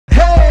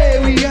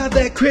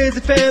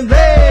ThatCrazyFamily.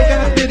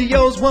 Got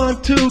videos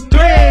 1, 2, 3.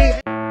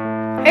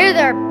 Hey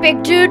there,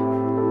 big dude.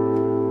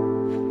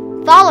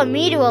 Follow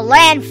me to a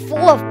land full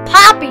of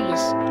poppies.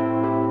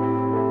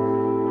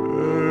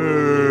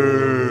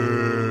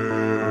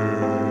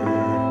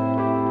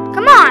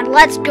 Come on,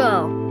 let's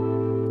go.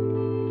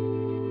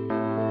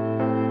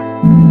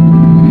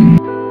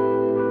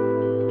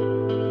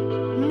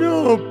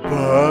 No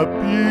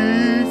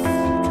puppies!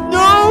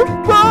 No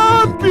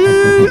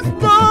puppies!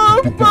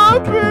 No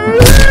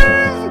puppies!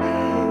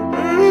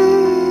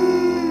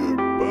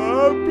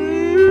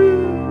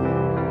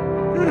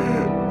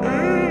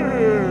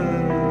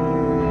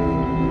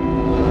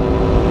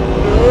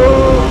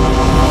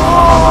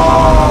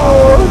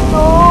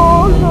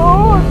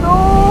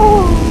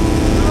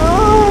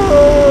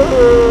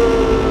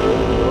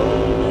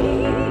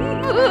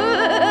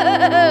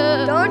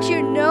 Don't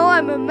you know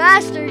I'm a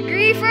master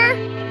griefer?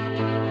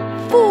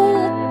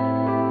 Fool!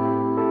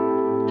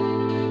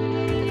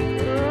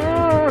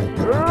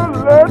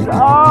 Let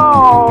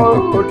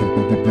out!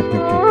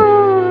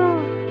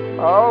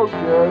 I'll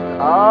get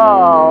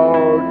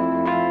out!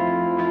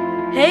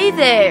 Hey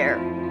there!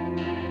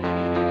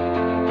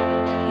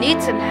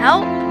 Need some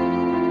help?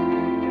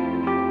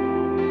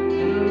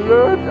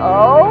 Let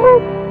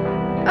out?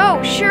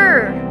 Oh,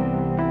 sure.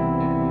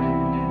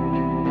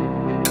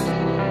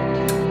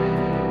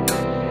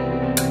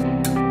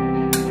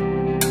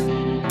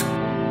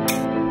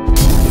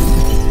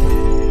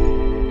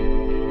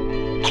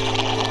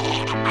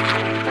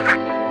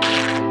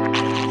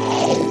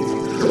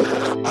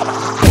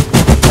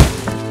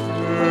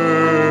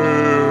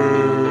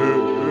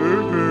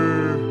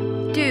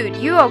 Dude,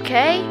 you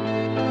okay?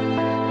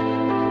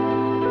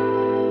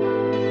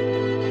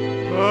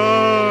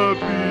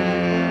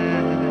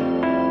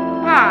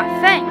 Ah,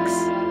 thanks.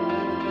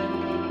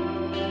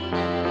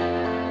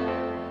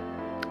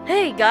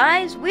 Hey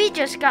guys, we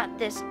just got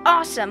this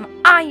awesome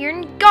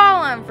Iron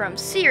Golem from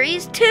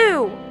Series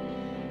 2.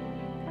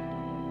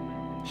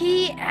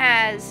 He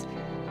has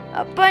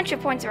a bunch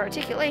of points of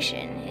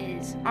articulation.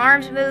 His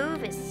arms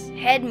move, his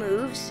head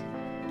moves,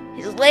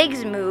 his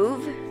legs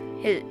move,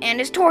 and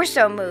his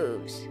torso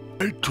moves.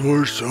 My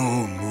torso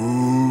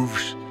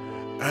moves,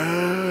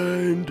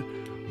 and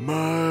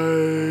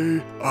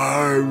my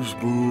arms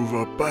move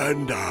up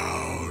and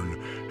down,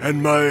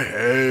 and my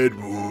head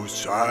moves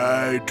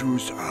side to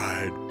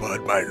side,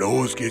 but my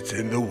nose gets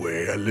in the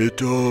way a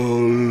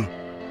little.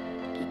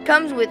 He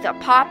comes with a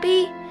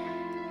poppy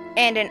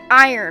and an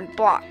iron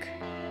block.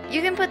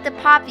 You can put the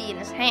poppy in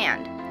his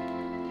hand,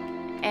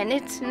 and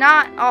it's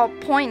not all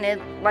pointed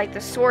like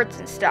the swords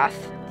and stuff.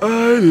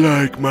 I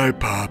like my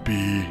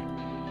poppy.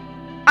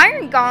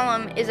 Iron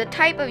Golem is a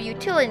type of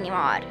utility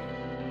mod.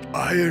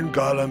 Iron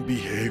Golem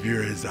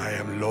behavior is I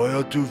am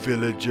loyal to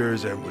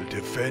villagers and will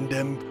defend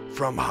them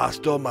from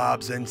hostile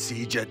mobs and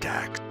siege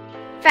attacks.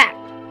 Fact,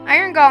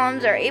 Iron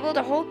Golems are able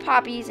to hold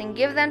poppies and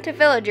give them to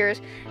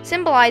villagers,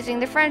 symbolizing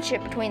the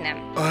friendship between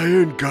them.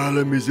 Iron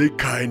Golem is a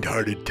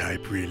kind-hearted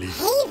type, really.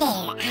 Hey there,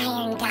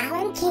 Iron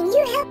Golem. Can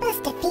you help us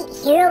defeat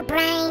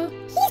Herobrine?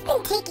 He's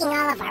been taking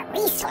all of our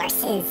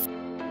resources.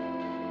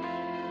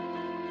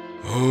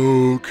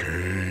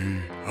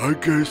 Okay, I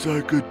guess I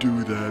could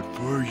do that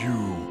for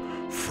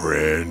you,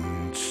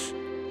 friends.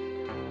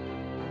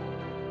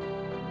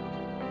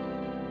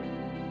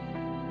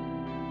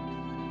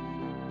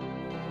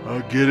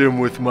 I'll get him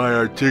with my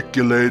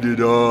articulated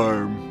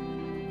arm.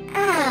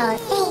 Oh,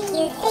 thank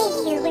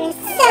you. We're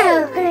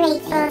so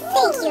grateful.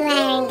 Thank you,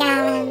 Iron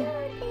Golem.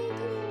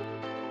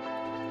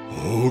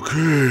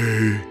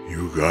 Okay,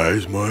 you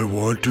guys might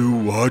want to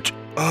watch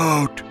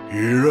out.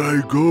 Here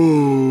I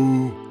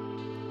go.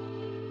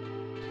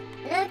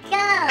 Look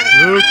out!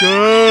 Look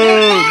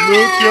out!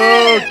 Look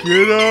out!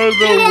 Get out of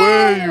the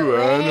way, you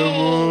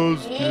animals!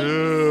 Yeah.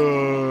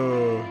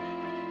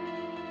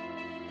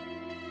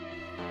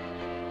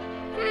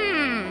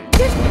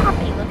 This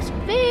poppy looks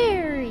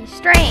very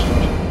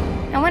strange.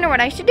 I wonder what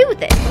I should do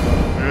with it.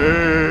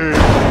 Hey,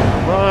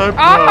 my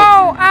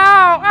Ow!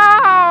 Ow!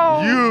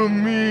 Ow! You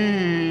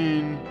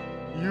mean,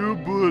 you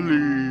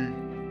bully.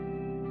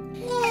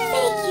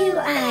 Thank you,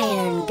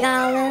 Iron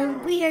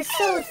Golem. We are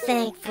so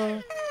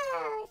thankful.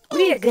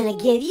 We are gonna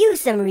give you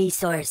some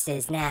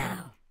resources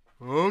now.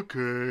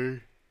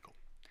 Okay.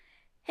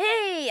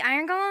 Hey,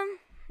 Iron Golem.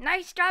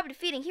 Nice job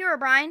defeating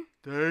Herobrine.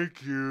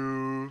 Thank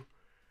you.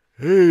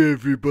 Hey,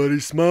 everybody,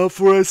 smile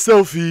for a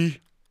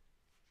selfie.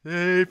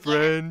 Hey,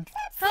 friend.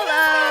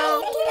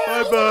 Hello.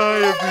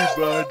 Bye-bye,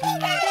 everybody.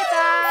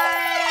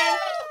 Goodbye.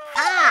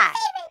 Hi!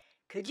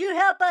 Could you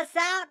help us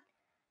out?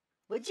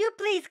 Would you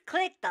please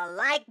click the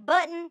like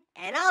button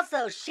and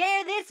also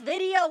share this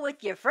video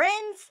with your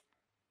friends?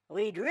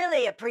 We'd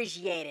really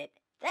appreciate it.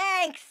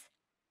 Thanks!